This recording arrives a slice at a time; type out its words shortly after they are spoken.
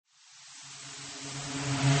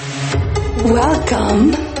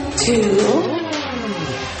Welcome to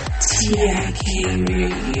TIK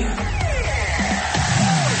Radio.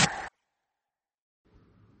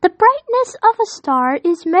 The brightness of a star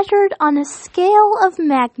is measured on a scale of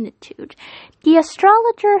magnitude. The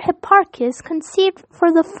astrologer Hipparchus conceived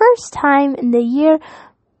for the first time in the year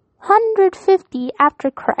 150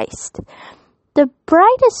 after Christ. The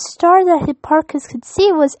brightest star that Hipparchus could see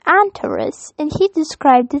was Antares, and he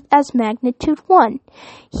described it as magnitude 1.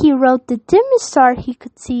 He wrote the dimmest star he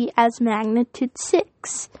could see as magnitude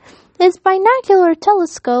 6. His binocular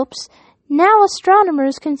telescopes, now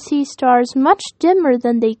astronomers can see stars much dimmer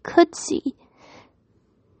than they could see,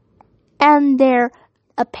 and their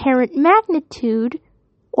apparent magnitude,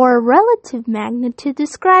 or relative magnitude,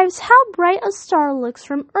 describes how bright a star looks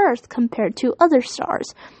from Earth compared to other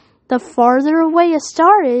stars. The farther away a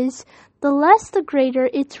star is, the greater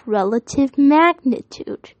its relative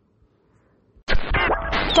magnitude.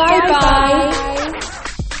 Bye-bye.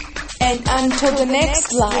 And until the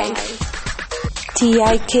next live,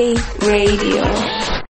 TIK Radio.